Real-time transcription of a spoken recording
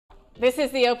This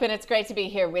is The Open. It's great to be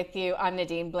here with you. I'm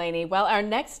Nadine Blaney. Well, our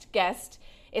next guest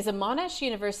is a Monash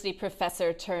University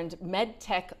professor turned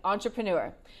medtech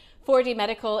entrepreneur.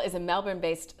 4DMedical is a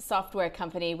Melbourne-based software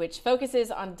company which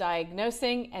focuses on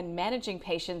diagnosing and managing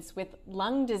patients with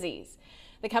lung disease.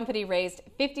 The company raised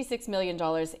 $56 million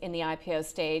in the IPO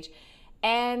stage,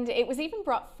 and it was even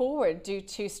brought forward due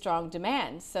to strong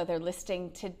demand. So they're listing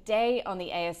today on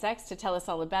the ASX. To tell us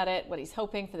all about it, what he's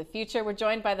hoping for the future, we're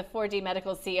joined by the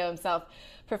 4DMedical CEO himself,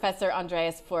 Professor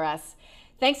Andreas Fouras.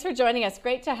 Thanks for joining us.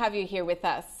 Great to have you here with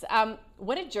us.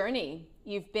 What a journey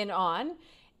you've been on.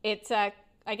 It, I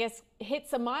guess,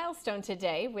 hits a milestone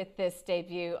today with this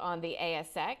debut on the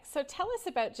ASX. So tell us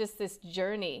about just this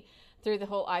journey through the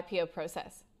whole IPO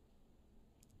process.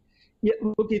 Yeah,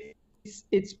 look,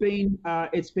 it's been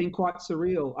quite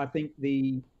surreal. I think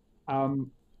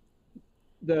and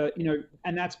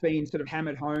that's been sort of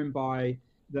hammered home by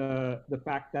the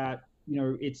fact that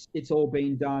it's all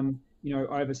been done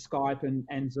over Skype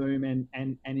and Zoom and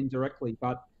indirectly,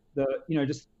 but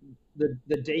just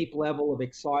the deep level of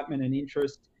excitement and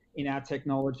interest in our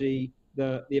technology,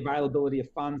 the availability of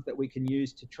funds that we can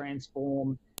use to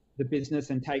transform the business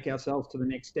and take ourselves to the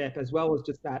next step, as well as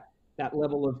just that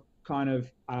level of kind of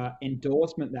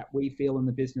endorsement that we feel in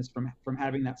the business from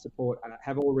having that support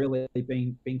have all really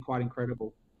been quite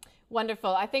incredible.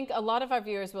 Wonderful. I think a lot of our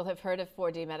viewers will have heard of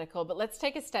 4DMedical, but let's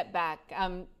take a step back.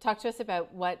 Talk to us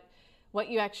about what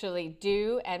you actually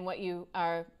do and what you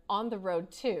are on the road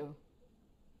to.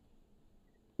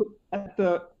 At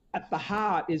the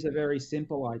heart is a very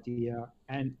simple idea,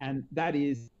 and that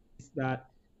is that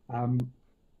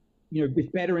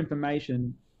with better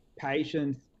information,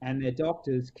 patients and their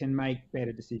doctors can make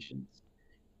better decisions.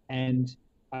 And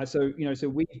so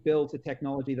we've built a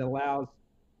technology that allows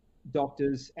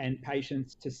doctors and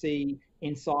patients to see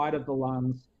inside of the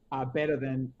lungs better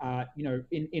than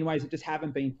in ways that just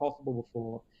haven't been possible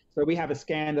before. So we have a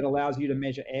scan that allows you to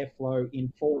measure airflow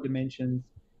in 4 dimensions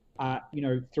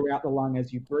throughout the lung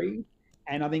as you breathe.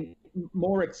 And I think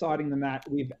more exciting than that,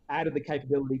 we've added the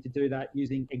capability to do that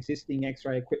using existing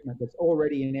X-ray equipment that's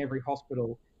already in every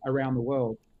hospital around the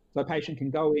world. So a patient can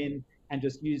go in and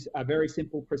just use a very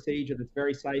simple procedure that's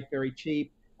very safe, very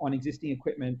cheap on existing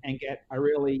equipment and get a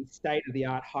really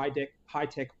state-of-the-art,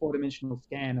 high-tech 4-dimensional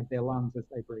scan of their lungs as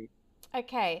they breathe.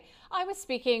 Okay. I was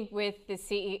speaking with the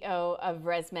CEO of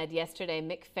ResMed yesterday,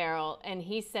 Mick Farrell, and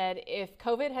he said if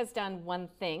COVID has done one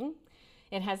thing,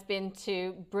 it has been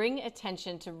to bring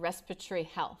attention to respiratory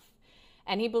health.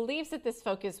 And he believes that this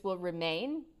focus will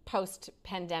remain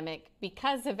post-pandemic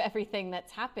because of everything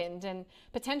that's happened and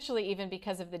potentially even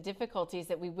because of the difficulties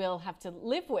that we will have to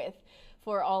live with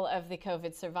for all of the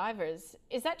COVID survivors.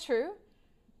 Is that true?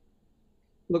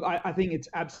 Look, I think it's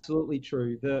absolutely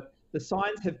true. The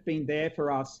signs have been there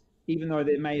for us, even though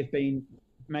there may have been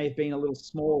a little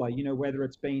smaller, whether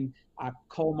it's been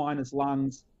coal miners'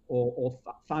 lungs or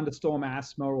thunderstorm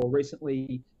asthma, or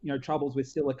recently, troubles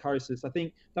with silicosis. I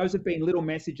think those have been little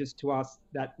messages to us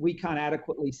that we can't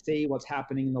adequately see what's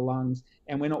happening in the lungs,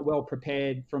 and we're not well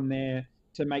prepared from there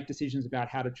to make decisions about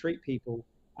how to treat people.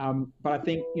 But I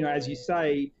think, as you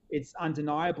say, it's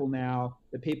undeniable now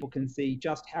that people can see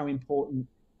just how important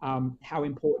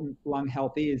lung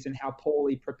health is and how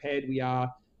poorly prepared we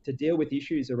are to deal with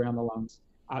issues around the lungs.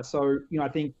 I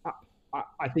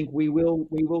think we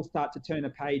will start to turn a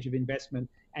page of investment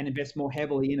and invest more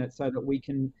heavily in it so that we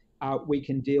can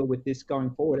deal with this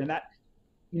going forward. And that,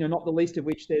 not the least of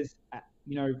which there's,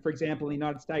 for example, in the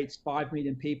United States, 5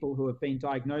 million people who have been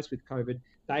diagnosed with COVID.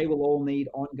 They will all need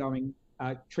ongoing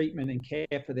treatment and care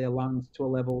for their lungs to a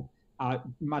level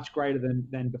much greater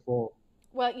than before.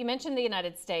 Well, you mentioned the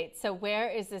United States. So where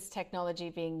is this technology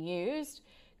being used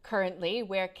currently?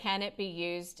 Where can it be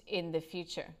used in the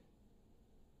future?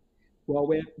 Well,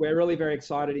 we're really very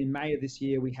excited. In May of this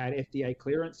year, we had FDA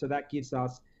clearance, so that gives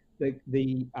us the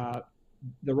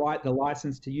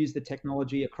license to use the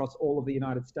technology across all of the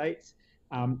United States,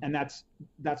 and that's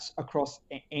across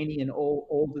any and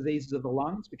all diseases of the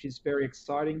lungs, which is very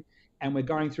exciting. And we're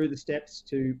going through the steps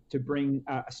to bring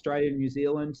Australia and New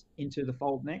Zealand into the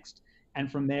fold next,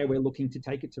 and from there we're looking to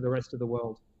take it to the rest of the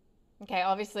world. Okay,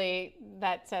 obviously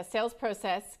that sales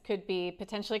process could be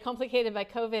potentially complicated by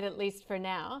COVID, at least for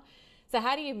now. So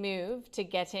how do you move to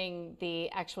getting the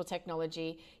actual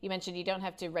technology? You mentioned you don't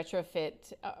have to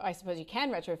retrofit, I suppose you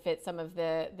can retrofit some of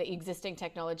the existing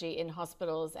technology in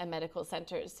hospitals and medical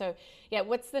centers. So yeah,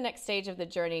 what's the next stage of the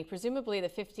journey? Presumably the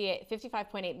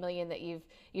 55.8 million that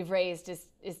you've raised is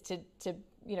to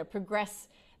progress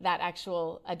that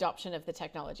actual adoption of the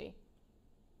technology.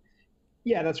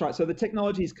 Yeah, that's right. So the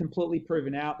technology is completely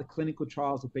proven out. The clinical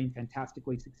trials have been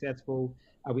fantastically successful.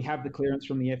 We have the clearance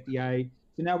from the FDA.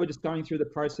 So now we're just going through the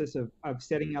process of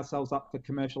setting ourselves up for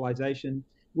commercialization.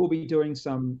 We'll be doing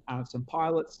some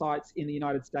pilot sites in the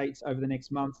United States over the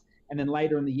next month. And then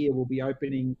later in the year, we'll be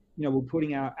opening, we're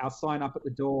putting our sign up at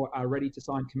the door, ready to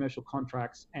sign commercial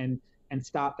contracts and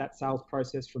start that sales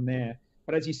process from there.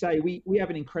 But as you say, we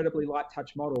have an incredibly light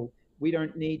touch model. We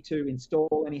don't need to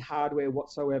install any hardware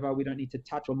whatsoever. We don't need to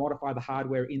touch or modify the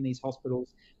hardware in these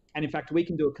hospitals. And in fact, we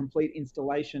can do a complete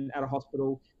installation at a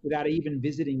hospital without even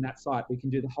visiting that site. We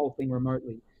can do the whole thing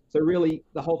remotely. So really,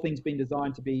 the whole thing's been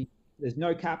designed to be, there's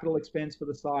no capital expense for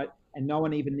the site and no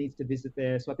one even needs to visit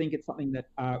there. So I think it's something that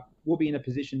we'll be in a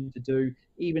position to do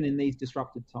even in these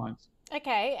disrupted times.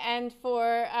 Okay, and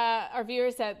for our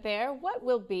viewers out there, what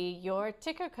will be your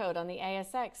ticker code on the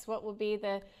ASX? What will be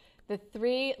the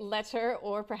three-letter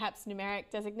or perhaps numeric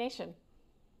designation?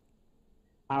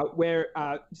 We're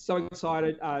so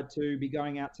excited to be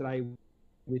going out today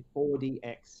with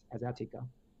 4DX as our ticker.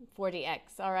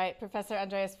 4DX. All right, Professor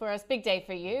Andreas Fouras, big day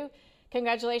for you.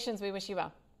 Congratulations. We wish you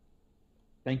well.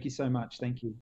 Thank you so much. Thank you.